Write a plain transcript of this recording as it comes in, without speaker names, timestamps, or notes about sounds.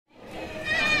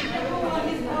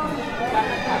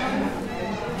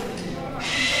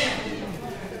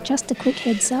Just a quick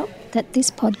heads up that this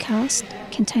podcast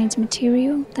contains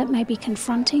material that may be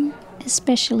confronting,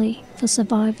 especially for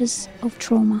survivors of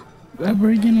trauma.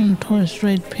 Aboriginal and Torres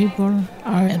Strait people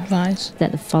are advised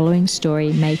that the following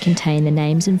story may contain the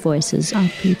names and voices of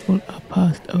people who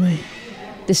passed away.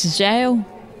 This is jail.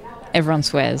 Everyone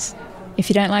swears. If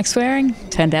you don't like swearing,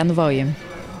 turn down the volume.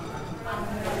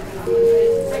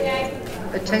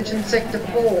 Attention Sector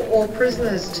 4, all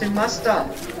prisoners to muster.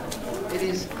 It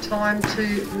is time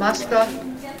to muster.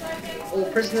 All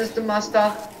prisoners to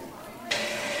muster.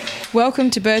 Welcome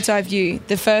to Bird's Eye View,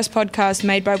 the first podcast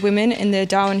made by women in the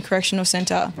Darwin Correctional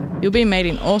Centre. You'll be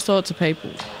meeting all sorts of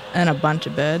people and a bunch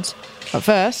of birds. But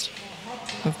first,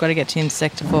 we've got to get you into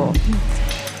Sector 4.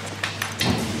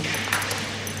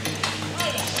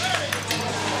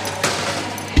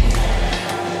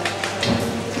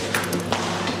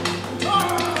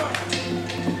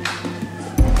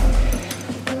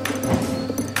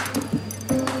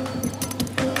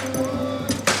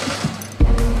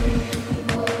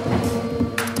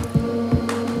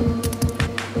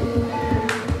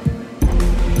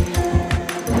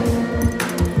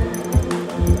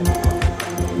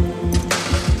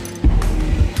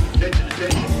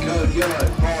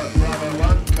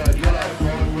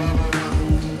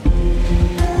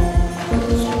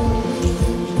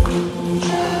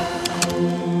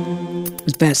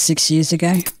 About 6 years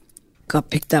ago,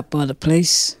 got picked up by the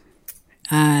police,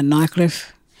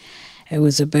 Nightcliff. It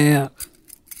was about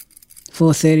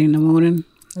 4:30 in the morning.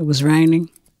 It was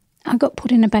raining. I got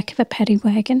put in the back of a paddy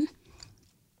wagon,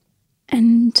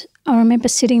 and I remember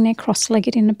sitting there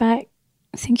cross-legged in the back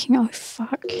thinking, oh,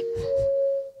 fuck.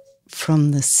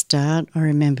 From the start, I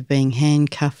remember being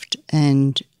handcuffed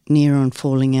and near on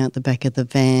falling out the back of the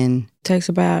van. It takes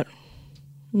about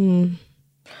 20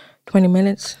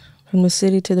 minutes. From the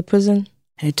city to the prison.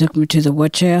 They took me to the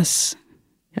watch house.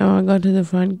 I got to the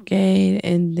front gate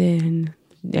and then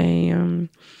they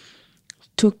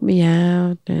took me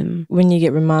out. And when you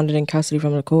get remanded in custody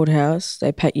from the courthouse,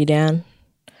 they pat you down,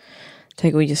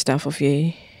 take all your stuff off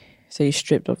you, so you're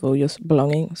stripped of all your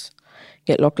belongings,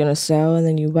 get locked in a cell and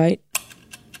then you wait.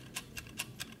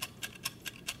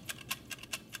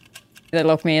 They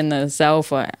locked me in the cell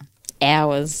for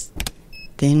hours.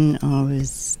 Then I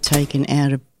was taken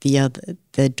out of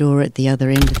the door at the other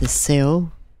end of the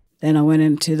cell. Then I went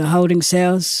into the holding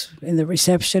cells in the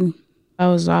reception. I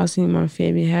was asking my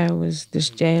family how this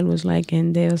jail was like,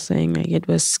 and they were saying like it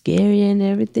was scary and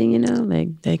everything,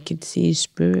 like they could see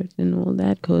spirit and all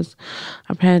that, because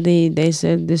apparently they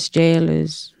said this jail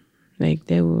is like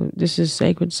this is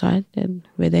sacred site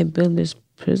where they built this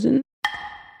prison.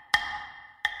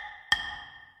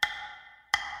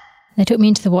 They took me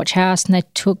into the watch house and they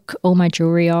took all my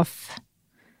jewellery off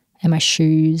and my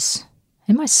shoes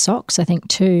and my socks, I think,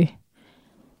 too.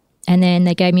 And then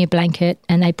they gave me a blanket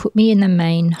and they put me in the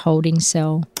main holding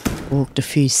cell. Walked a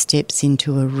few steps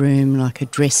into a room, like a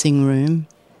dressing room,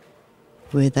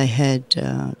 where they had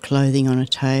clothing on a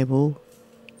table.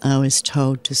 I was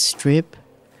told to strip,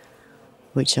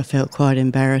 which I felt quite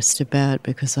embarrassed about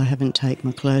because I haven't taken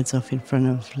my clothes off in front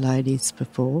of ladies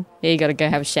before. Yeah, you got to go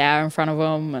have a shower in front of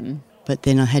them. But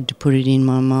then I had to put it in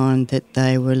my mind that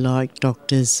they were like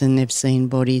doctors and they've seen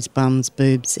bodies, bums,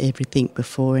 boobs, everything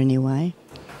before anyway.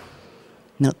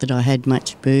 Not that I had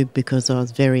much boob because I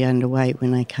was very underweight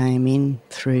when I came in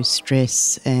through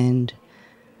stress and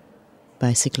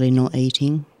basically not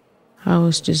eating. I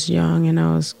was just young and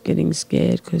I was getting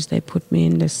scared because they put me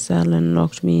in the cell and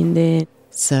locked me in there.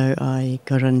 So I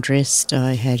got undressed,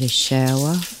 I had a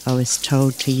shower, I was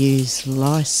told to use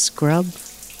lice scrub.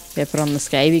 Yeah, put on the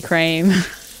scaby cream,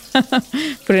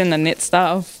 put it in the knit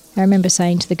stuff. I remember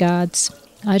saying to the guards,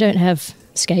 I don't have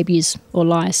scabies or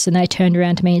lice, and they turned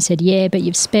around to me and said, yeah, but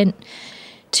you've spent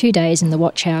 2 days in the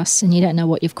watch house and you don't know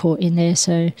what you've caught in there,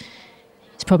 so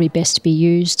it's probably best to be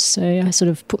used. So I sort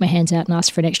of put my hands out and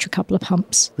asked for an extra couple of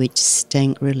pumps. Which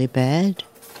stank really bad.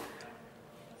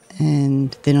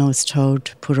 And then I was told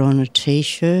to put on a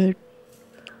T-shirt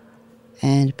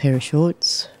and a pair of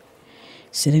shorts.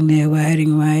 Sitting there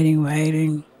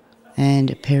waiting.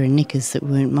 And a pair of knickers that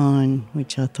weren't mine,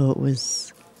 which I thought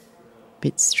was a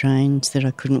bit strange that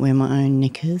I couldn't wear my own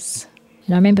knickers.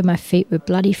 And I remember my feet were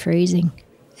bloody freezing.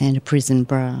 And a prison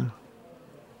bra,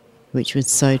 which was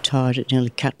so tight it nearly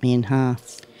cut me in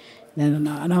half. And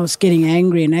I was getting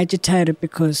angry and agitated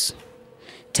because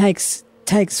it takes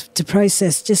to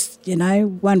process just,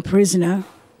 one prisoner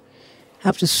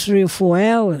up to 3 or 4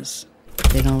 hours.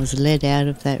 Then I was led out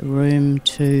of that room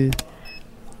to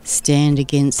stand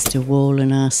against a wall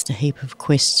and asked a heap of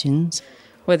questions.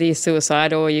 whether you're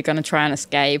suicidal or you're going to try and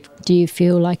escape. Do you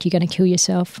feel like you're going to kill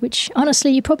yourself? Which,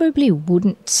 honestly, you probably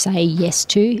wouldn't say yes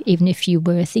to, even if you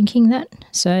were thinking that.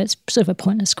 So it's sort of a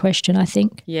pointless question, I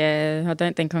think. Yeah, I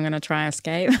don't think I'm going to try and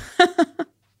escape.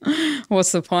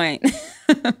 What's the point?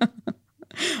 I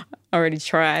already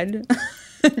tried.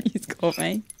 He's caught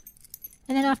me.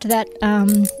 And then after that,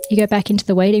 you go back into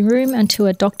the waiting room until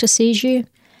a doctor sees you.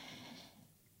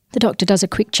 The doctor does a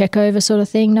quick check over sort of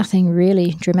thing, nothing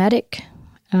really dramatic.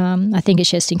 I think it's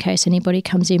just in case anybody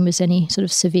comes in with any sort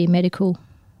of severe medical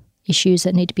issues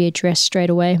that need to be addressed straight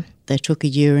away. They took a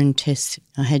urine test.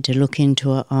 I had to look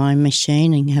into an eye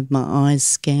machine and have my eyes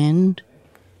scanned.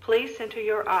 Please center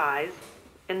your eyes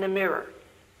in the mirror.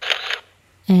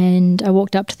 And I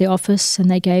walked up to the office and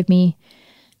they gave me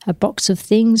a box of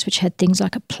things which had things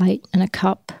like a plate and a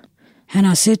cup. And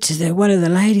I said to one of the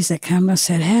ladies that came, I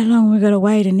said, how long have we got to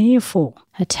wait in here for?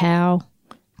 A towel,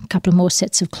 a couple of more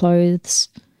sets of clothes,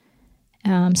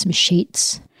 some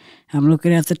sheets. I'm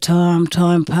looking at the time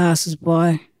passes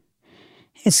by.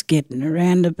 It's getting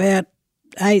around about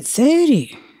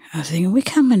 8:30. I think we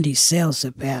come into cells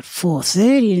about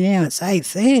 4:30, now it's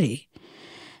 8:30.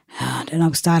 Then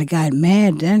I started going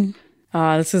mad then.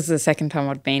 This is the second time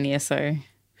I'd been here, so it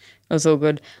was all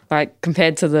good. Like,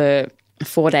 compared to the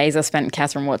 4 days I spent in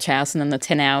Catherine Watch House and then the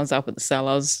 10 hours up at the cell,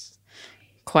 I was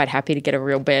quite happy to get a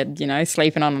real bed, you know.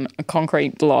 Sleeping on a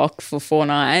concrete block for 4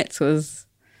 nights was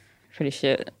pretty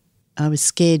shit. I was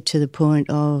scared to the point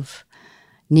of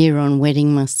near on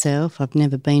wetting myself. I've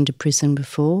never been to prison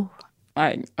before.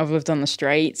 I've lived on the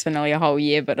streets for nearly a whole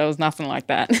year, but it was nothing like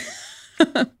that.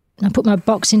 I put my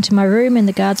box into my room and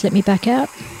the guards let me back out.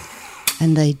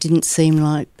 And they didn't seem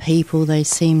like people, they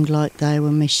seemed like they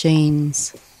were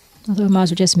machines. I thought I might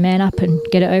as well just man up and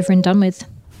get it over and done with.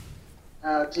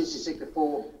 Sector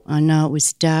 4. I know it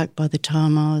was dark by the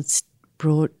time I was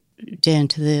brought down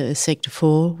to the Sector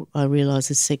 4. I realise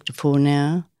it's Sector 4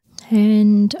 now.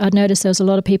 And I noticed there was a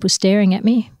lot of people staring at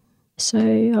me. So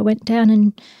I went down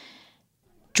and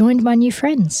joined my new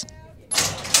friends.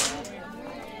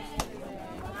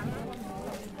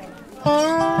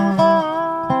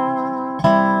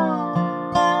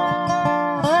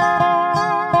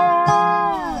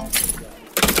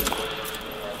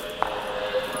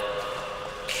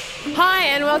 Hi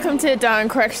and welcome to Darwin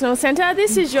Correctional Centre.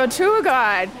 This is your tour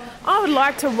guide. I would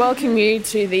like to welcome you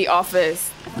to the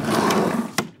office.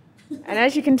 And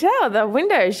as you can tell, the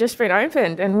window has just been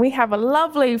opened and we have a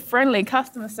lovely, friendly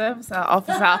customer service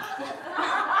officer.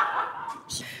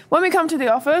 When we come to the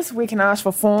office, we can ask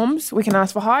for forms, we can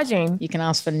ask for hygiene. You can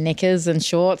ask for knickers and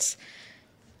shorts.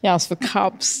 You ask for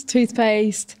cups,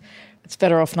 toothpaste. It's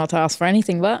better off not to ask for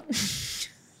anything, but...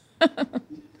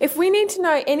 If we need to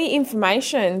know any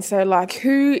information, so like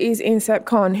who is in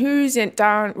SEPCON, who's in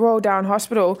Royal Darwin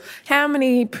Hospital, how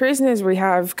many prisoners we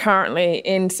have currently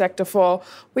in Sector 4,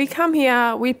 we come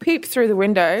here, we peep through the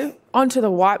window onto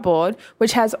the whiteboard,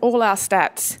 which has all our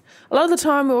stats. A lot of the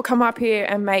time we'll come up here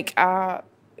and make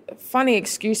funny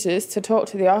excuses to talk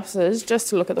to the officers just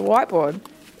to look at the whiteboard.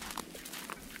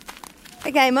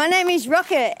 Okay, my name is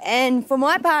Rocket, and for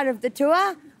my part of the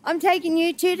tour, I'm taking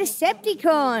you to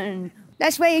Decepticon.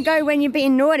 That's where you go when you're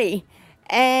being naughty.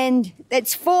 And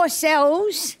it's 4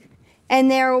 cells,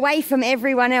 and they're away from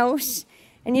everyone else.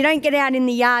 And you don't get out in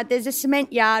the yard. There's a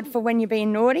cement yard for when you're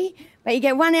being naughty, but you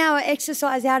get 1 hour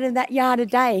exercise out of that yard a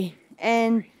day.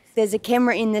 And there's a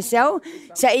camera in the cell.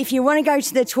 So if you want to go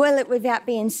to the toilet without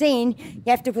being seen,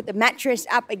 you have to put the mattress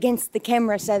up against the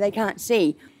camera so they can't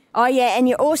see. Oh, yeah, and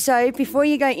you also, before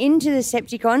you go into the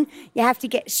Decepticon, you have to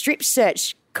get strip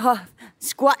search. Cough,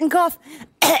 squat and cough.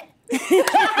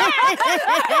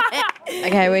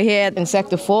 Okay, we're here in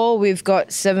Sector 4. We've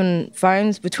got 7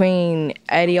 phones between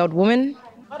 80-odd women.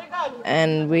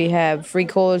 And we have free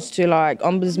calls to, like,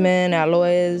 ombudsmen, our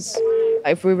lawyers.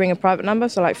 If we ring a private number,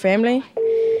 so, like, family,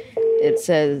 it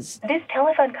says... This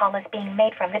telephone call is being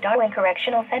made from the Darwin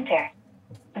Correctional Centre.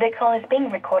 The call is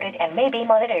being recorded and may be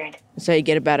monitored. So you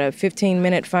get about a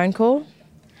 15-minute phone call,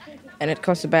 and it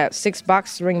costs about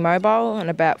 $6 to ring mobile and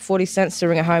about 40 cents to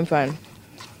ring a home phone.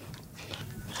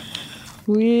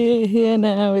 We're here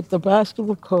now at the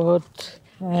basketball court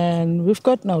and we've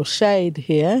got no shade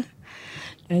here.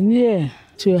 And yeah,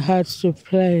 too hard to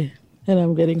play and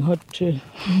I'm getting hot too.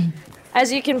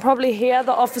 As you can probably hear,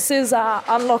 the officers are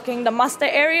unlocking the muster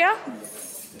area.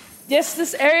 Yes,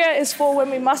 this area is for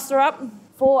when we muster up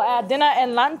for our dinner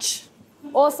and lunch.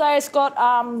 Also, it's got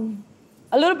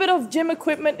a little bit of gym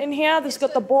equipment in here. There's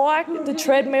got the bike, the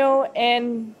treadmill,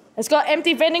 and it's got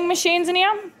empty vending machines in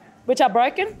here, which are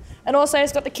broken. And also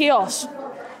it's got the kiosk,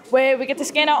 where we get to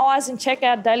scan our eyes and check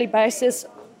our daily basis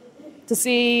to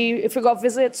see if we got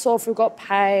visits or if we got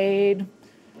paid.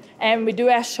 And we do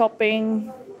our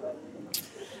shopping.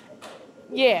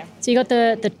 Yeah. So you got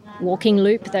the walking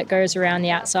loop that goes around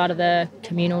the outside of the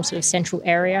communal sort of central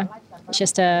area. It's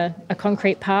just a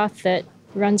concrete path that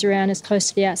runs around as close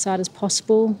to the outside as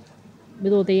possible,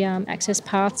 with all the access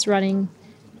paths running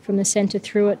from the centre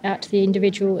through it out to the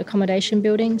individual accommodation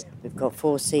buildings. We've got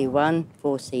 4C1,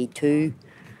 4C2,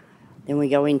 then we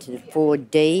go into the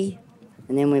 4D,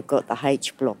 and then we've got the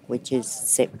H block, which is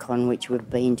SEPCON, which we've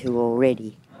been to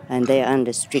already. And they're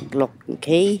under strict lock and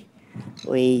key.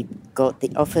 We've got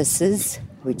the offices,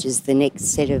 which is the next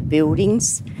set of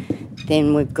buildings.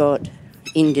 Then we've got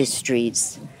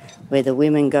industries, where the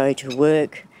women go to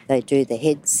work. They do the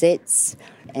headsets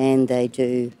and they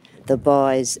do the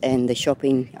buys and the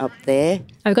shopping up there.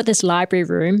 I've got this library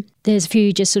room. There's a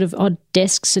few just sort of odd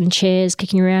desks and chairs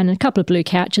kicking around and a couple of blue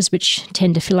couches which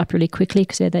tend to fill up really quickly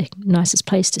because they're the nicest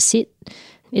place to sit.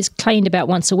 It's cleaned about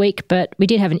once a week, but we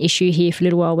did have an issue here for a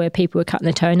little while where people were cutting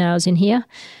their toenails in here,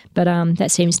 but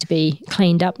that seems to be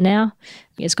cleaned up now.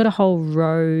 It's got a whole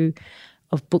row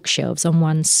of bookshelves on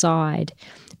one side,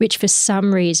 which for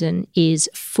some reason is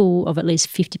full of at least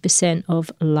 50%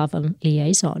 of Love and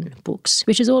Liaison books,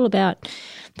 which is all about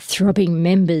throbbing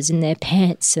members in their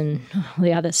pants and all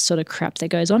the other sort of crap that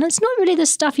goes on. It's not really the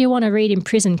stuff you want to read in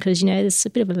prison because, you know, there's a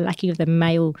bit of a lacking of the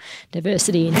male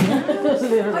diversity in here.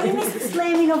 Oh, you missed the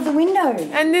slamming of the window.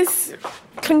 And this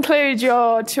concludes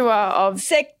your tour of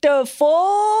Sector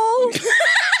 4.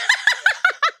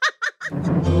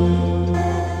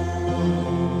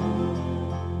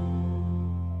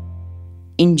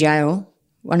 In jail,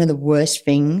 one of the worst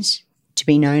things to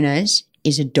be known as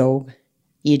is a dog.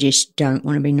 You just don't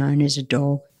want to be known as a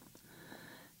dog.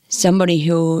 Somebody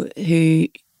who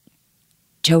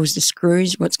tells the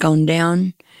screws what's gone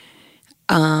down,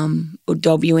 will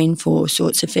dob you in for all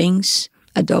sorts of things.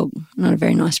 A dog, not a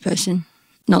very nice person.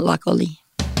 Not like Ollie.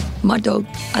 My dog,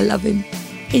 I love him.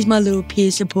 He's my little peer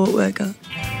support worker.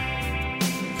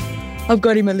 I've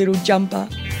got him a little jumper,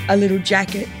 a little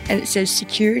jacket, and it says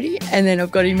security, and then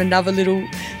I've got him another little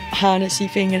harnessy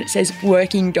thing and it says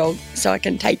working dog, so I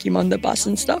can take him on the bus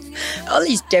and stuff.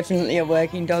 Ollie's definitely a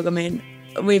working dog. I mean,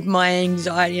 with my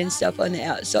anxiety and stuff on the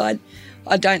outside,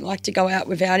 I don't like to go out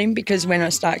without him because when I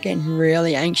start getting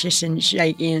really anxious and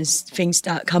shaky and things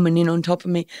start coming in on top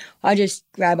of me, I just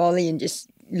grab Ollie and just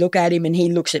look at him and he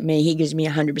looks at me. He gives me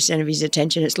 100% of his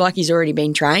attention. It's like he's already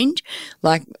been trained,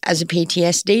 like as a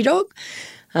PTSD dog.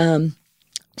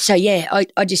 So, yeah,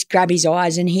 I just grab his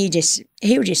eyes and he'll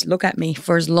just look at me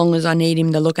for as long as I need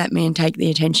him to look at me and take the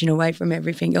attention away from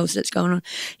everything else that's going on.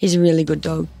 He's a really good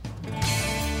dog.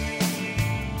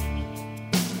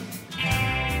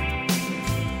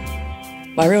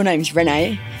 My real name's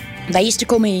Renee. They used to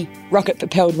call me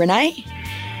Rocket-Propelled Renee,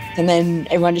 and then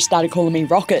everyone just started calling me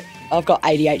Rocket. I've got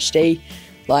ADHD.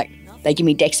 Like, they give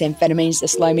me dexamphetamines to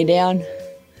slow me down.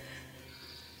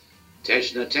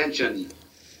 Attention, attention.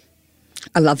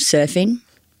 I love surfing.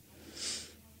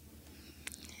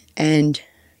 And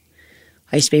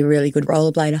I used to be a really good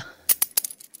rollerblader.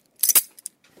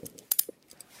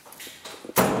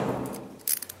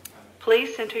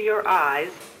 Please center your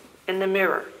eyes in the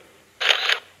mirror.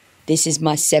 This is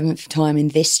my 7th time in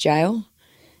this jail,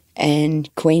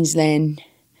 and Queensland,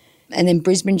 and then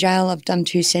Brisbane jail. I've done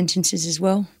 2 sentences as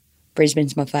well.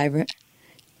 Brisbane's my favourite.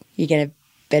 You get a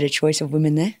better choice of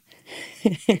women there.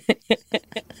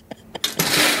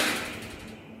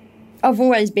 I've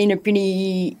always been a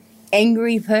pretty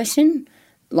angry person.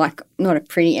 Like, not a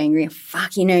pretty angry, a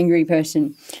fucking angry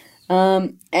person.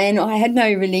 And I had no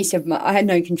I had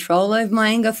no control over my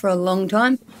anger for a long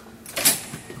time.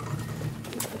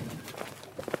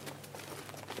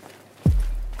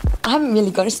 I haven't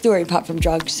really got a story apart from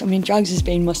drugs. I mean, drugs has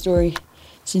been my story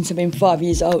since I've been 5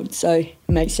 years old, so it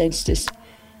makes sense to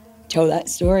tell that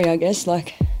story, I guess.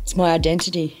 Like, it's my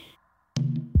identity.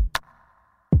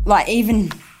 Like,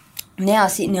 even now,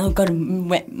 sitting there, I've got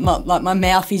my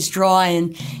mouth is dry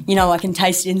and, you know, I can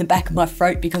taste it in the back of my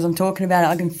throat because I'm talking about it.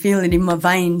 I can feel it in my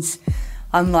veins.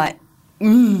 I'm like,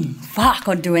 fuck,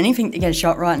 I'd do anything to get a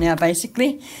shot right now,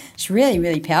 basically. It's really,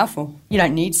 really powerful. You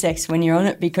don't need sex when you're on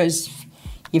it because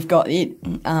you've got it.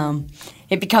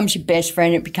 It becomes your best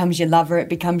friend, it becomes your lover, it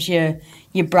becomes your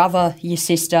brother, your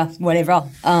sister, whatever,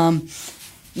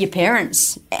 your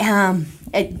parents.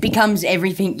 It becomes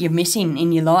everything you're missing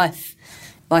in your life.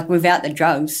 Like, without the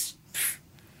drugs,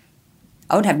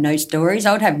 I would have no stories,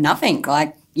 I would have nothing.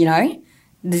 Like, you know,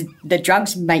 the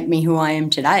drugs make me who I am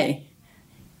today.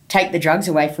 Take the drugs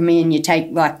away from me and you take,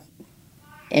 like,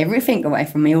 everything away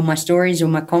from me, all my stories, all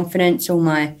my confidence, all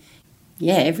my,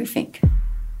 yeah, everything.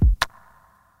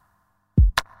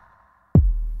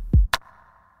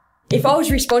 If I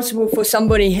was responsible for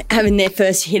somebody having their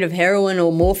first hit of heroin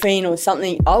or morphine or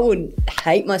something, I would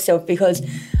hate myself because,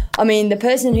 I mean, the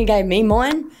person who gave me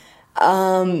mine,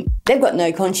 they've got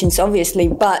no conscience, obviously,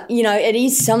 but, you know, it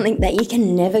is something that you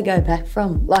can never go back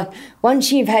from. Like,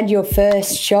 once you've had your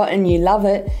first shot and you love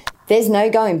it, there's no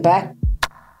going back.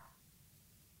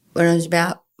 When I was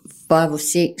about 5 or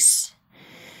 6,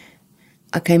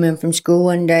 I came home from school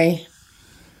one day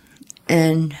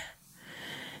and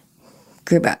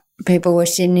group of people were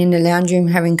sitting in the lounge room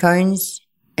having cones,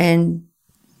 and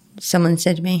someone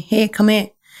said to me, "Here, come here.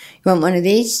 You want one of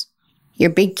these?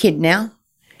 You're a big kid now."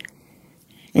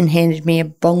 And handed me a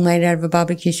bong made out of a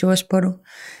barbecue sauce bottle.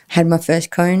 Had my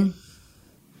first cone.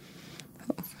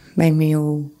 Made me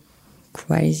all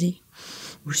crazy,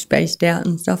 all spaced out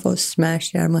and stuff. I was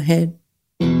smashed out of my head.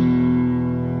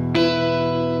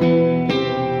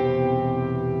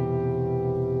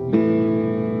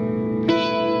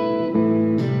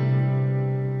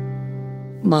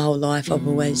 My whole life I've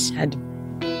always had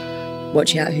to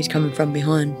watch out who's coming from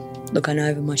behind, looking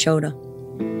over my shoulder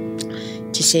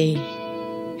to see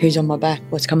who's on my back,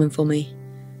 what's coming for me.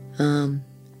 You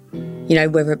know,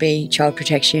 whether it be child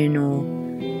protection or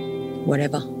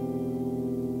whatever.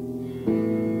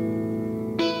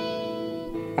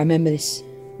 I remember this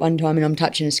one time and I'm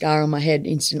touching a scar on my head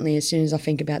instantly as soon as I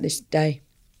think about this day.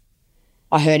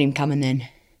 I heard him coming then.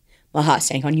 My heart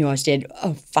sank. I knew I was dead.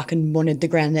 I fucking wanted the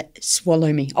ground to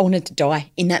swallow me. I wanted to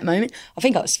die in that moment. I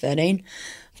think I was 13.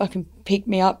 Fucking picked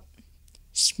me up,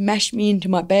 smashed me into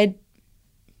my bed.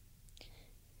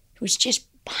 It was just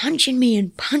punching me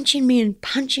and punching me and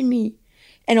punching me.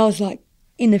 And I was like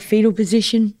in the fetal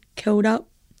position, curled up.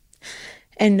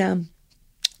 And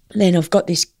then I've got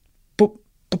this box.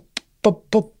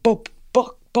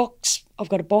 I've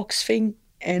got a box thing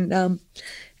and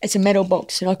it's a metal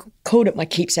box, and I called it my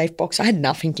keepsafe box. I had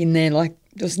nothing in there, like,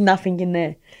 there was nothing in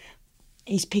there.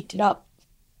 He's picked it up,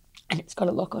 and it's got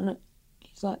a lock on it.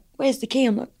 He's like, "Where's the key?"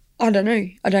 I'm like, "I don't know,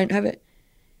 I don't have it."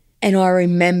 And I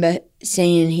remember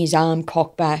seeing his arm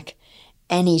cock back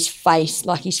and his face,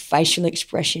 like his facial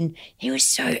expression. He was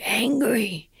so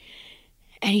angry,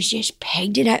 and he's just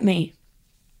pegged it at me.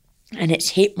 And it's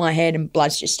hit my head, and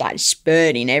blood's just started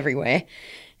spurting everywhere.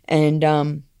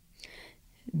 And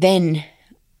then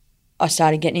I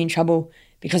started getting in trouble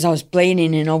because I was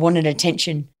bleeding and I wanted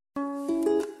attention.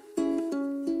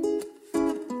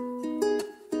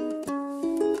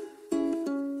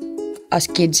 Us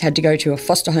kids had to go to a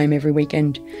foster home every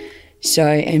weekend. So,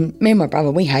 and me and my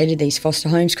brother, we hated these foster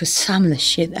homes because some of the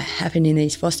shit that happened in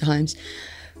these foster homes,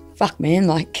 fuck man,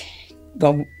 like,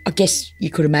 well, I guess you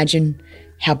could imagine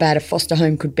how bad a foster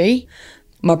home could be.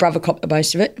 My brother copped the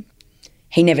most of it.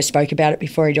 He never spoke about it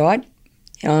before he died.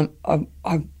 I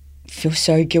feel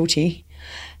so guilty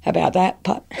about that,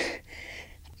 but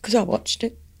because I watched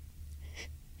it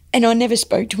and I never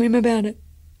spoke to him about it.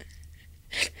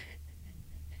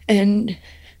 And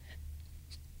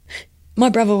my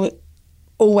brother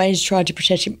always tried to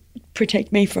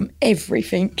protect me from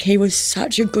everything. He was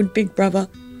such a good big brother.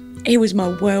 He was my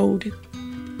world.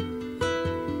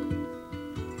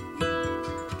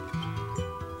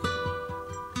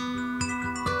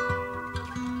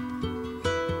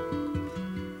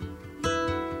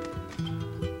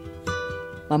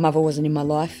 My mother wasn't in my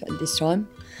life at this time.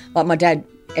 Like my dad,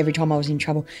 every time I was in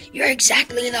trouble, "You're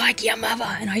exactly like your mother."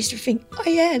 And I used to think, oh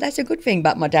yeah, that's a good thing.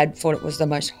 But my dad thought it was the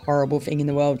most horrible thing in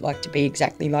the world, like to be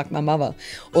exactly like my mother.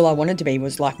 All I wanted to be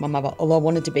was like my mother. All I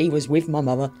wanted to be was with my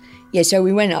mother. Yeah, so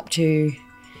we went up to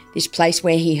this place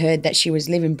where he heard that she was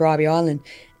living, Bribie Island.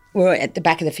 We were at the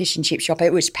back of the fish and chip shop.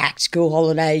 It was packed, school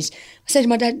holidays. I said to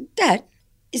my dad, "Dad,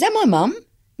 is that my mum?"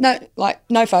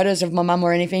 No photos of my mum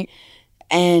or anything.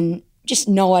 And just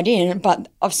no idea, but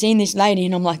I've seen this lady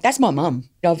and I'm like, that's my mum.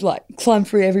 I've like climbed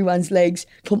through everyone's legs,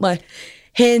 put my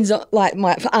hands, like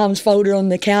my arms folded on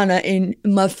the counter and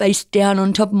my face down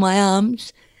on top of my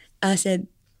arms. I said,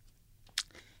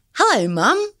 "Hello,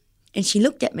 Mum." And she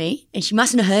looked at me and she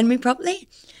mustn't have heard me properly.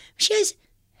 She goes,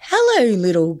 "Hello,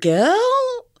 little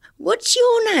girl. What's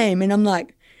your name?" And I'm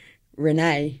like,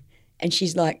 "Renee." And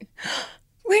she's like,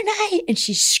 "Renee." And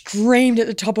she screamed at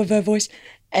the top of her voice.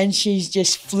 And she's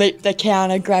just flipped the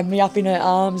counter, grabbed me up in her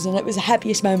arms, and it was the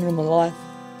happiest moment of my life.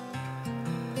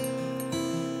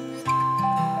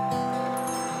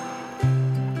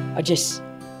 I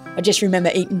just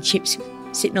remember eating chips,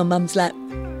 sitting on Mum's lap,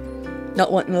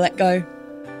 not wanting to let go.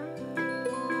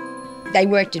 They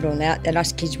worked it all out that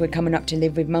us kids were coming up to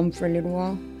live with Mum for a little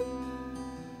while.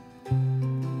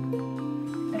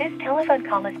 This telephone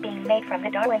call is being made from the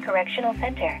Darwin Correctional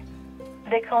Center.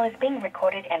 The call is being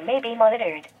recorded and may be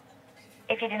monitored.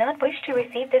 If you do not wish to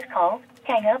receive this call,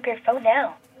 Hang up your phone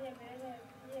now.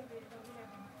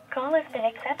 Call has been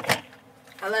accepted.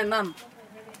 Hello, Mum.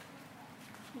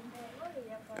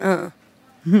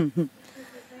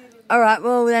 All right,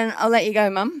 well then I'll let you go,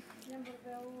 Mum.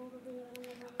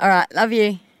 All right, love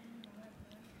you.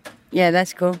 Yeah,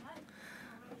 that's cool.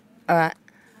 All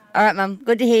right, Mum.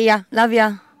 Good to hear ya. Love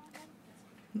ya.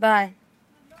 Bye.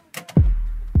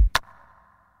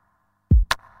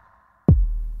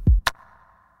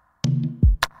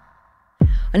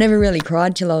 I never really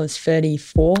cried till I was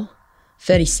 34,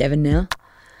 37 now.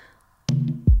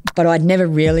 But I'd never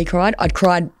really cried. I'd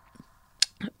cried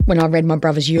when I read my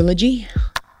brother's eulogy.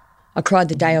 I cried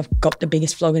the day I got the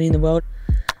biggest flogging in the world.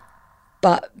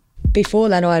 But before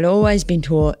that, I'd always been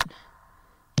taught,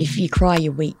 if you cry,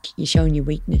 you're weak. You're showing your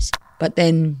weakness. But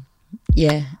then,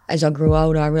 yeah, as I grew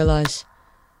older, I realised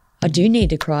I do need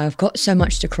to cry. I've got so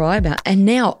much to cry about. And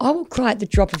now I will cry at the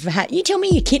drop of a hat. You tell me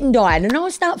your kitten died and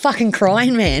I'll start fucking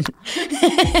crying, man.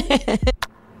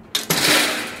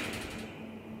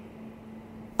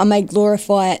 I may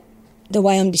glorify it the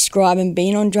way I'm describing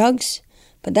being on drugs,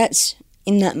 but that's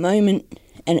in that moment,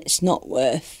 and it's not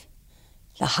worth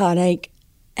the heartache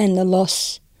and the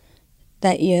loss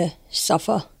that you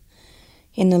suffer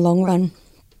in the long run.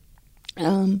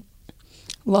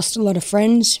 Lost a lot of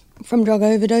friends from drug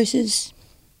overdoses.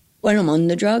 When I'm on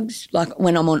the drugs, like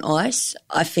when I'm on ice,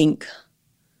 I think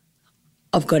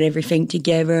I've got everything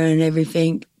together and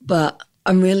everything, but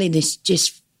I'm really this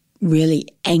just really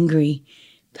angry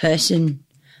person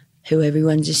who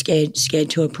everyone's just scared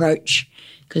to approach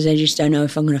because they just don't know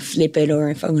if I'm going to flip it or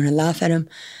if I'm going to laugh at them.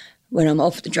 When I'm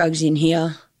off the drugs in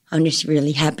here, I'm just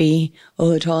really happy all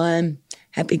the time,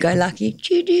 happy-go-lucky,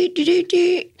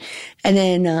 and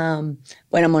then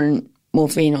when I'm on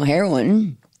morphine or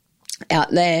heroin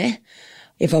out there,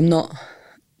 if I'm not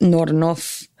nodding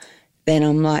off, then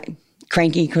I'm like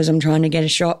cranky because I'm trying to get a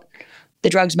shot. The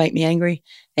drugs make me angry,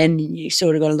 and you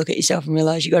sort of got to look at yourself and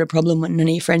realise you got a problem when none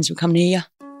of your friends will come near you.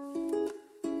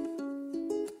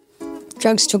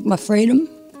 Drugs took my freedom.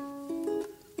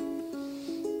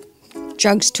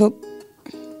 Drugs took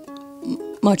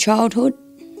my childhood.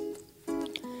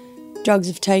 Drugs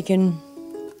have taken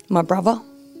my brother.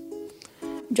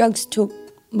 Drugs took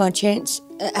my chance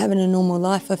at having a normal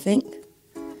life, I think.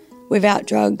 Without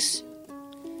drugs,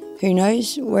 who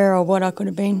knows where or what I could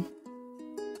have been.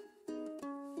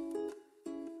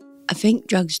 I think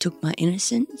drugs took my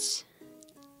innocence.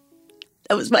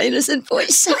 That was my innocent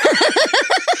voice.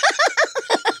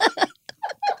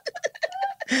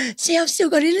 See, I've still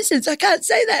got innocence. I can't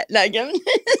say that. No, Gavin.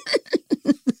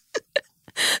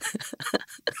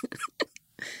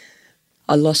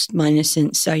 I lost my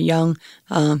innocence so young.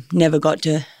 Never got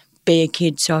to be a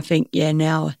kid. So I think,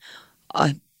 now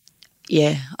I'm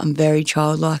very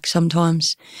childlike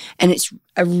sometimes. And it's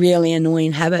a really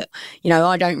annoying habit.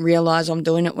 I don't realise I'm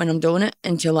doing it when I'm doing it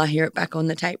until I hear it back on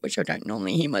the tape, which I don't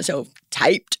normally hear myself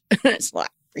taped. It's like,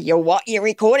 you're what? You're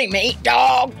recording me,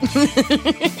 dog.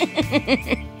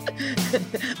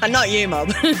 And not you, Mob.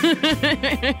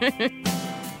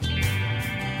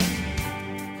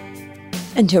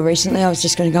 Until recently, I was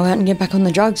just going to go out and get back on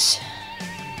the drugs.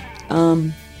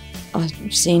 I've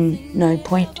seen no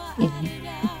point in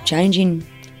changing,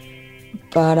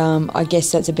 but I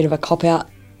guess that's a bit of a cop-out.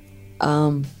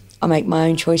 I make my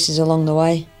own choices along the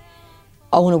way.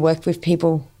 I want to work with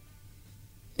people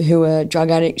who are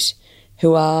drug addicts,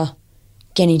 who are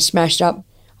getting smashed up.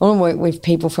 I want to work with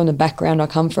people from the background I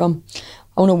come from.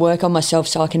 I want to work on myself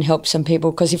so I can help some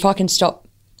people, because if I can stop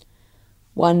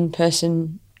one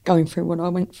person going through what I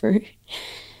went through,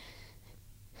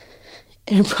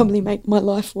 it'll probably make my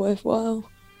life worthwhile.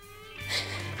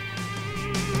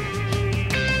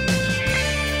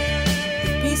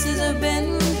 The pieces have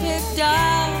been picked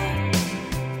out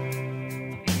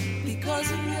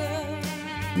because of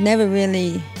you. Never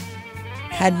really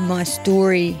had my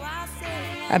story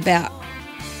about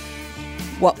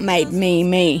what made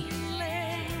me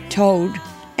told,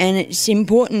 and it's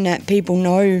important that people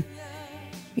know,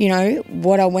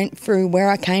 what I went through, where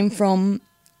I came from.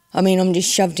 I mean, I'm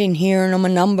just shoved in here and I'm a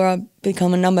number. I've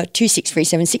become a number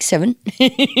 263767.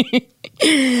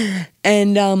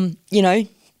 And,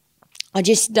 I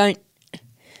just don't,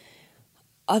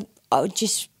 I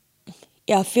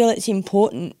feel it's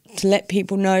important to let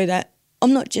people know that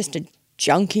I'm not just a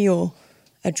junkie or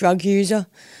a drug user.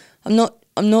 I'm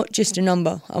not just a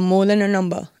number. I'm more than a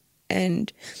number.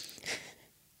 And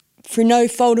for no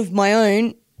fault of my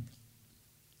own,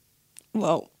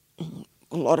 well,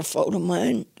 a lot of fault of my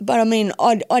own, but I mean,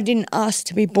 I didn't ask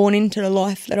to be born into the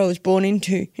life that I was born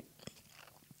into.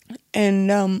 And,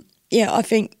 I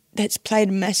think that's played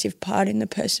a massive part in the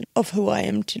person of who I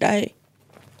am today.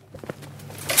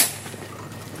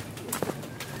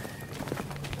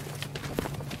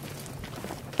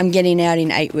 I'm getting out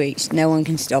in 8 weeks. No one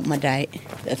can stop my date.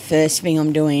 The first thing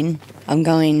I'm doing, I'm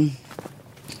going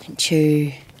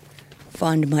to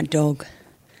find my dog,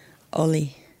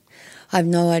 Ollie. I have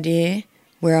no idea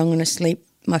where I'm going to sleep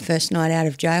my first night out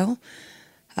of jail.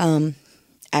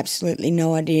 Absolutely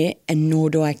no idea, and nor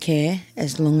do I care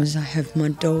as long as I have my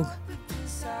dog.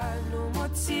 No more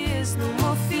tears, no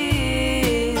more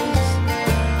fears.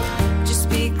 Just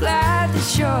be glad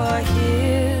that you're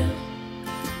here.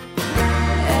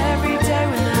 Every day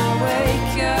when I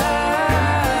wake up,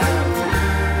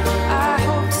 I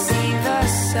hope to see the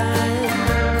sun.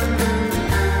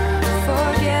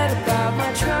 Forget about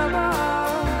my troubles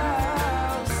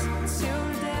till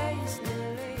the day is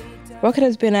nearly done. Rocket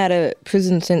has been out of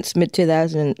prison since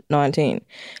mid-2019.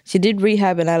 She did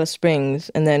rehab in Alice Springs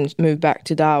and then moved back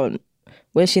to Darwin,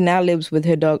 where she now lives with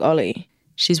her dog Ollie.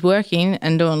 She's working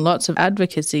and doing lots of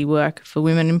advocacy work for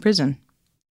women in prison.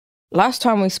 Last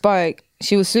time we spoke,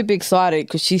 she was super excited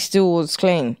because she still was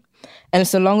clean. And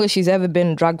it's the longest she's ever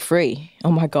been drug-free.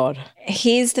 Oh, my God.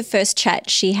 Here's the first chat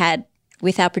she had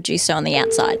with our producer on the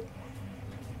outside.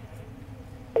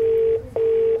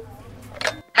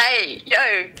 Hey,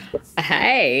 yo.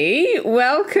 Hey,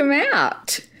 welcome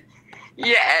out.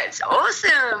 Yeah, it's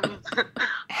awesome.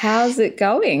 How's it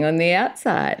going on the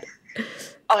outside?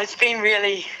 Oh, it's been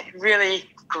really, really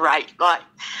great. Like,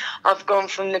 I've gone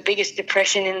from the biggest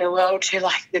depression in the world to,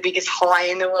 like, the biggest high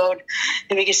in the world,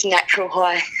 the biggest natural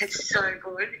high. It's so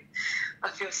good. I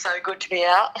feel so good to be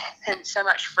out and so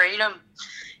much freedom.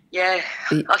 Yeah,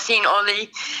 I've seen Ollie.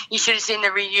 You should have seen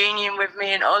the reunion with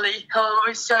me and Ollie. Oh, it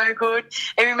was so good.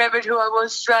 He remembered who I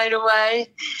was straight away.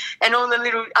 And all the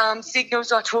little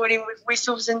signals I taught him with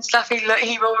whistles and stuff, he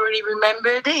already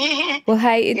remembered. Well,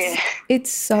 hey, it's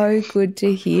so good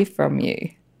to hear from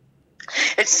you.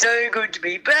 It's so good to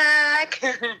be back.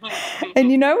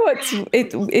 And you know what's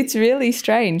it's really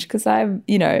strange because I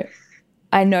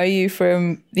know you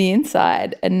from the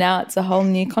inside and now it's a whole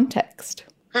new context.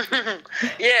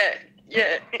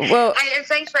 Yeah. Well, hey, and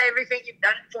thanks for everything you've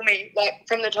done for me, like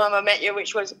from the time I met you,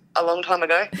 which was a long time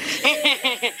ago.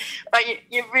 But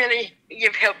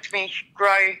you've helped me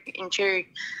grow into,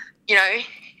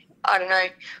 I don't know,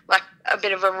 like a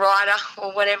bit of a writer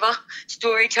or whatever,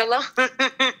 storyteller.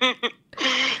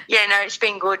 Yeah, no, it's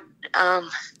been good.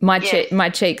 My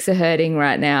cheeks are hurting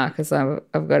right now because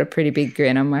I've got a pretty big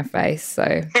grin on my face.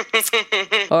 So,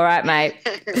 all right, mate.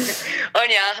 On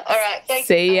ya. All right. Thanks.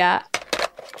 See ya.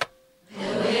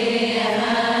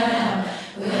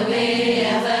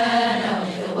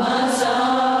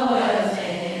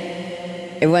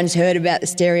 Everyone's heard about the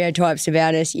stereotypes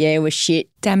about us. Yeah, we're shit.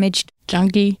 Damaged.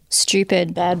 Junkie.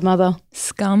 Stupid. Bad mother.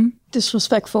 Scum.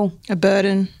 Disrespectful. A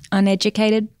burden.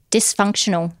 Uneducated.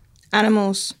 Dysfunctional.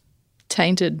 Animals.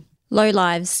 Tainted. Low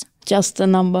lives. Just a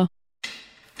number.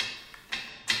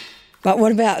 But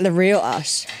what about the real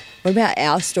us? What about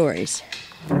our stories?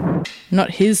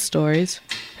 Not his stories,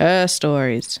 her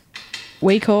stories.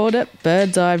 We called it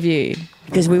Bird's Eye View.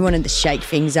 Because we wanted to shake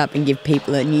things up and give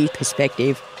people a new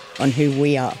perspective on who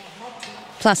we are.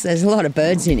 Plus, there's a lot of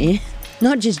birds in here.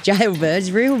 Not just jail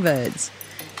birds, real birds.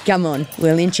 Come on,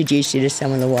 we'll introduce you to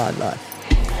some of the wildlife.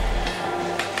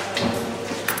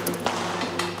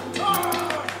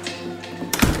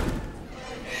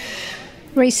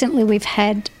 Recently we've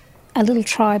had a little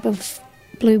tribe of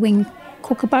blue-winged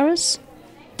kookaburras.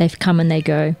 They've come and they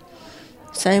go.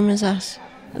 Same as us.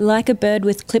 Like a bird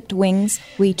with clipped wings,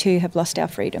 we too have lost our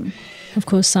freedom. Of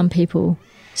course, some people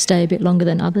stay a bit longer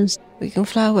than others. We can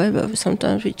fly away, but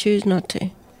sometimes we choose not to.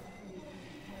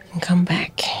 And come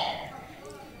back.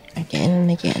 Again and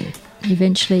again.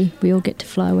 Eventually, we all get to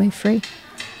fly away free.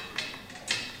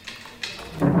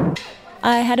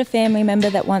 I had a family member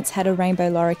that once had a rainbow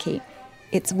lorikeet.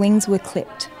 Its wings were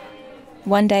clipped.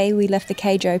 One day we left the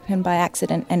cage open by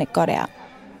accident and it got out.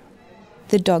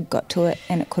 The dog got to it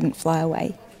and it couldn't fly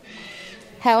away.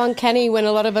 How uncanny when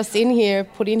a lot of us in here are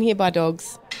put in here by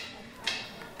dogs.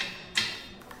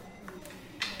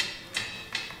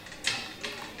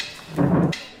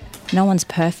 No one's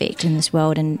perfect in this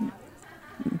world, and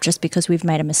just because we've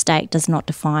made a mistake does not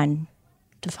define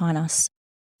us.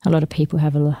 A lot of people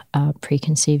have a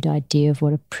preconceived idea of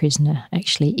what a prisoner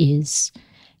actually is,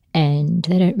 and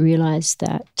they don't realise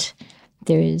that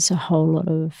there is a whole lot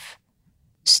of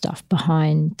stuff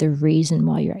behind the reason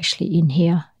why you're actually in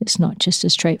here. It's not just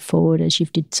as straightforward as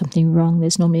you've did something wrong.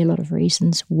 There's normally a lot of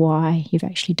reasons why you've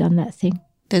actually done that thing.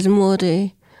 There's more to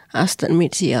us than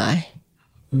meets the eye.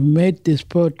 We made this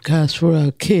podcast for our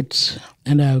kids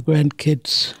and our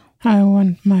grandkids. I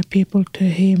want my people to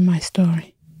hear my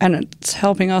story. And it's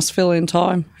helping us fill in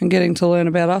time and getting to learn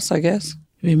about us, I guess.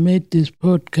 We made this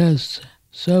podcast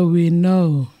so we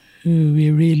know who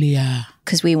we really are.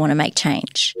 Because we want to make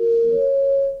change.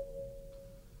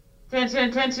 Attention,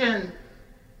 attention.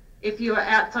 If you are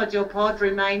outside your pod,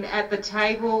 remain at the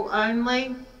table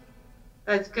only.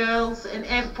 Those girls in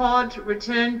F pod,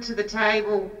 return to the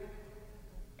table.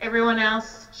 Everyone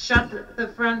else, shut the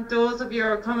front doors of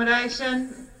your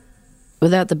accommodation.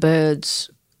 Without the birds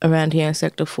around here in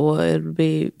Sector 4, it would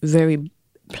be very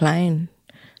plain.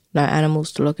 No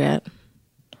animals to look at.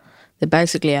 They're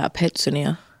basically our pets in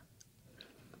here.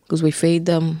 Because we feed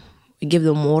them, we give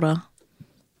them water.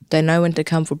 They know when to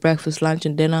come for breakfast, lunch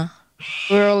and dinner.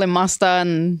 We were all in muster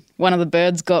and one of the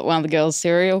birds got one of the girls'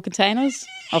 cereal containers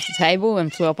off the table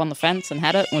and flew up on the fence and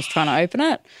had it and was trying to open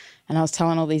it. And I was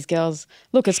telling all these girls,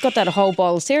 look, it's got that whole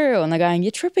bowl of cereal. And they're going,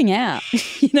 you're tripping out,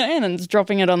 and then it's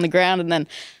dropping it on the ground and then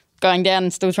going down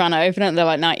and still trying to open it. And they're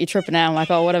like, no, you're tripping out. I'm like,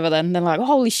 oh, whatever then. And they're like,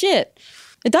 holy shit,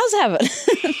 it does have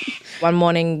it. One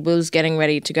morning, we was getting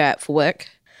ready to go out for work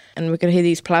and we could hear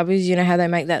these plovers. You know how they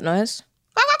make that noise?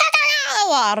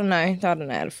 I don't know. I don't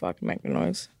know how to fucking make the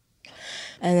noise.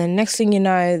 And then next thing you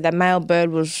know, the male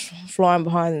bird was flying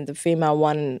behind the female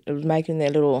one and it was making their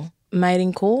little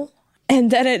mating call.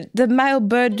 And then the male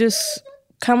bird just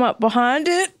come up behind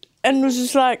it and was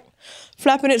just like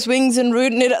flapping its wings and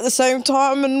rooting it at the same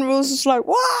time, and it was just like,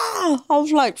 wow! I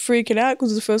was like freaking out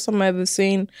because it's the first time I ever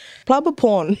seen plover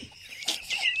porn.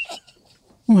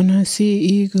 When I see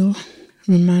eagle,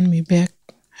 remind me back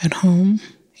at home.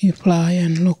 You fly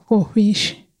and look for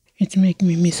fish. It make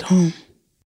me miss home.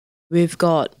 We've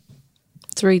got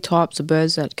 3 types of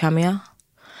birds that come here.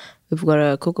 We've got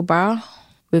a kookaburra,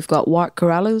 we've got white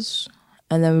corrallers,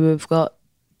 and then we've got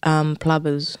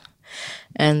plovers.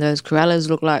 And those corrallers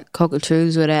look like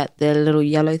cockatoos without their little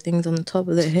yellow things on the top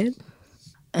of their head.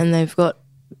 And they've got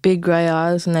big grey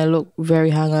eyes and they look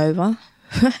very hungover.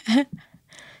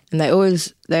 And they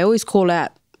always call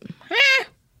out,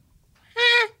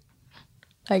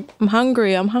 like, I'm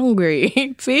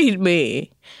hungry, feed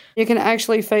me. You can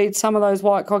actually feed some of those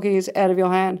white cockies out of your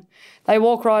hand. They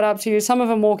walk right up to you. Some of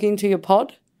them walk into your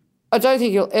pod. I don't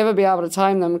think you'll ever be able to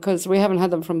tame them because we haven't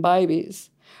had them from babies.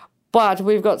 But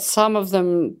we've got some of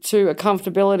them to a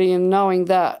comfortability in knowing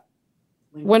that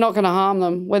we're not going to harm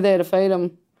them. We're there to feed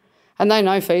them. And they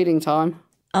know feeding time.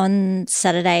 On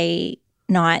Saturday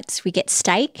nights, we get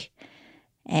steak.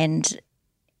 And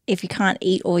if you can't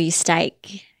eat all your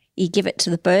steak, you give it to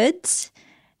the birds.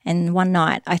 And one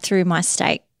night I threw my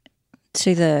steak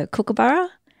to the kookaburra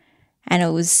and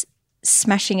it was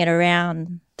smashing it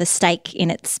around the steak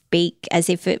in its beak as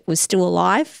if it was still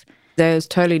alive. There's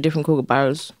totally different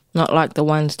kookaburras, not like the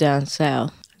ones down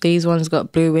south. These ones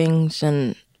got blue wings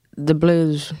and the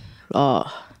blues,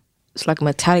 it's like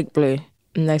metallic blue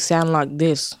and they sound like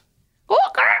this.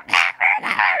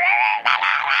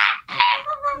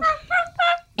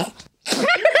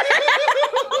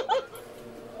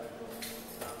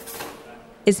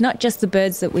 It's not just the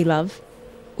birds that we love,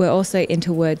 we're also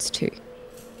into words too.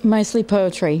 Mostly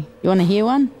poetry. You want to hear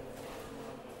one?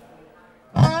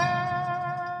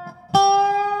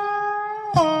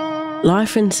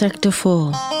 Life in Sector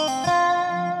 4.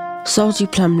 Salty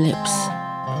plum lips.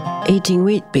 Eating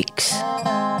wheat bix.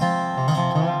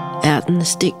 Out in the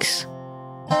sticks.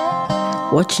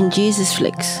 Watching Jesus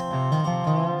flicks.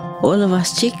 All of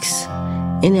us chicks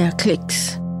in our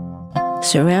cliques.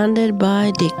 Surrounded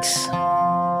by dicks.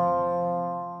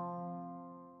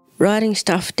 Writing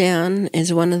stuff down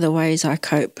is one of the ways I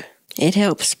cope. It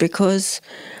helps because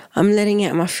I'm letting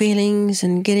out my feelings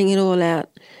and getting it all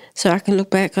out so I can look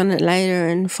back on it later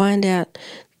and find out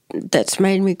that's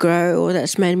made me grow or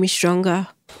that's made me stronger.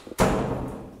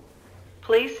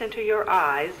 Please center your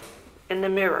eyes in the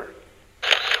mirror.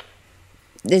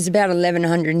 There's about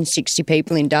 1,160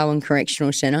 people in Darwin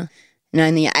Correctional Centre and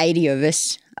only 80 of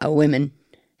us are women.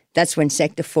 That's when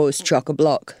Sector 4's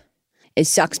chock-a-block. It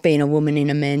sucks being a woman in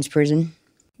a man's prison.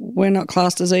 We're not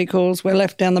classed as equals. We're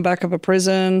left down the back of a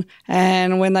prison.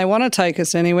 And when they want to take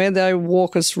us anywhere, they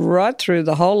walk us right through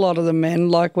the whole lot of the men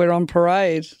like we're on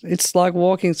parade. It's like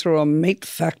walking through a meat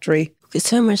factory. There's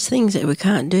so much things that we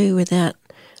can't do without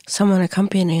someone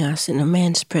accompanying us in a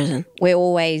man's prison. We're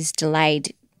always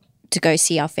delayed to go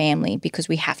see our family because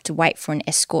we have to wait for an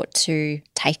escort to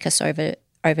take us over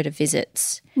to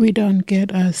visits. We don't get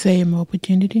the same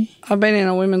opportunity. I've been in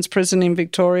a women's prison in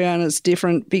Victoria and it's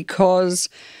different because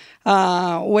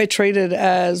we're treated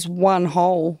as one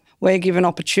whole. We're given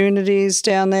opportunities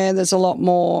down there. There's a lot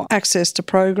more access to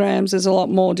programs. There's a lot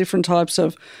more different types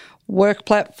of work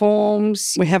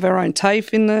platforms. We have our own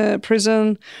TAFE in the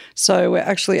prison, so we're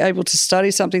actually able to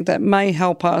study something that may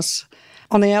help us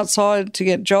on the outside to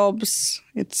get jobs.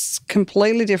 It's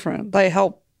completely different. They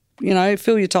help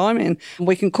fill your time in.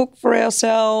 We can cook for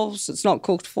ourselves. It's not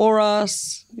cooked for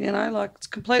us. It's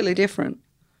completely different.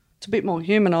 It's a bit more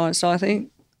humanised, I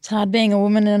think. It's hard being a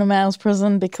woman in a male's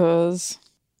prison because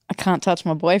I can't touch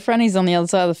my boyfriend. He's on the other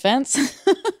side of the fence.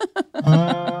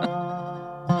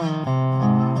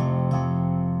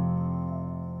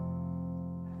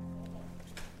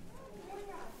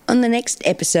 On the next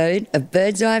episode of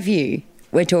Bird's Eye View,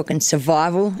 we're talking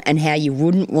survival and how you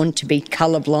wouldn't want to be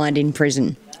colourblind in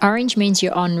prison. Orange means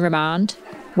you're on remand,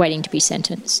 waiting to be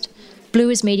sentenced. Blue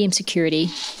is medium security.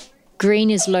 Green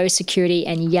is low security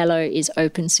and yellow is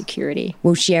open security.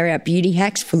 We'll share our beauty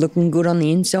hacks for looking good on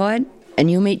the inside, and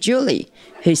you'll meet Julie,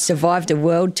 who survived a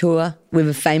world tour with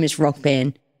a famous rock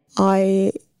band.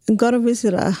 I got a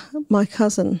visitor, my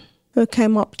cousin, who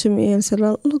came up to me and said,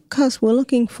 "Look, cuz, we're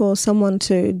looking for someone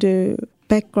to do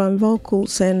background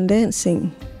vocals and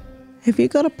dancing. Have you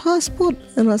got a passport?"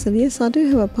 And I said, "Yes, I do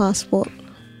have a passport."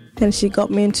 And she got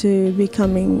me into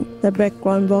becoming the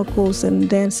background vocals and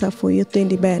dancer for Youth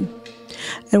Indie Band.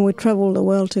 And we travelled the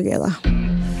world together.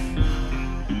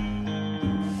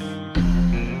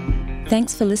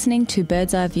 Thanks for listening to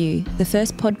Bird's Eye View, the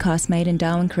first podcast made in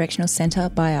Darwin Correctional Centre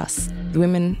by us. The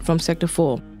women from Sector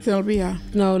 4. Sylvia.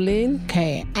 Nolene.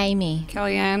 Kay. Amy.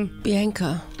 Kellyanne.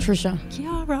 Bianca. Trisha.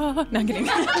 Kiara. No, I'm kidding.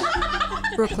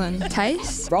 Brooklyn.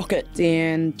 Tace. Rocket.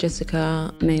 Dan.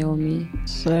 Jessica. Naomi.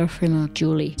 Serafina.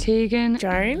 Julie. Tegan.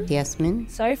 Joan. Yasmin.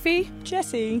 Sophie.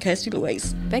 Jessie. Kirsty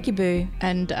Louise. Becky Boo.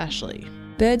 And Ashley.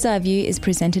 Bird's Eye View is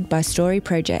presented by Story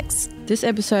Projects. This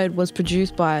episode was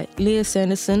produced by Leah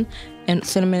Sanderson and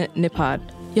Cinnamon Nippard.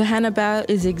 Johanna Bauer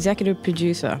is the executive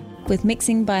producer. With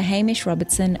mixing by Hamish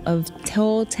Robertson of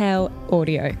Tall Tale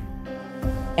Audio.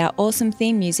 Our awesome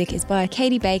theme music is by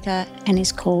Katie Baker and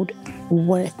is called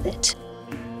Worth It.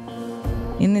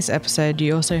 In this episode,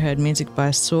 you also heard music by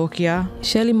Sorkia,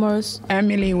 Shirley Morris,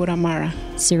 Emily Uramara,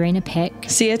 Serena Peck,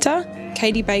 Sieta,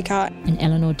 Katie Baker, and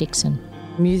Eleanor Dixon.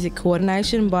 Music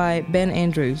coordination by Ben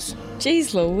Andrews.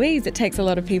 Jeez Louise, it takes a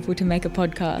lot of people to make a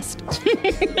podcast.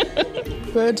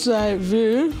 Bird's Eye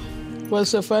View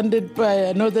was funded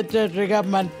by Northern Territory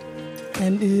Government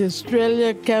and the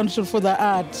Australia Council for the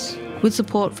Arts. With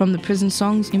support from the Prison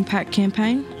Songs Impact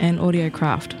Campaign and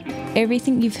Audiocraft.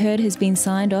 Everything you've heard has been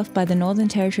signed off by the Northern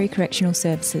Territory Correctional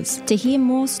Services. To hear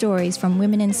more stories from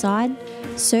women inside,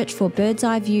 search for Bird's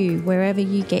Eye View wherever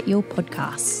you get your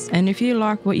podcasts. And if you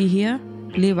like what you hear,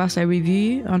 leave us a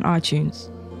review on iTunes.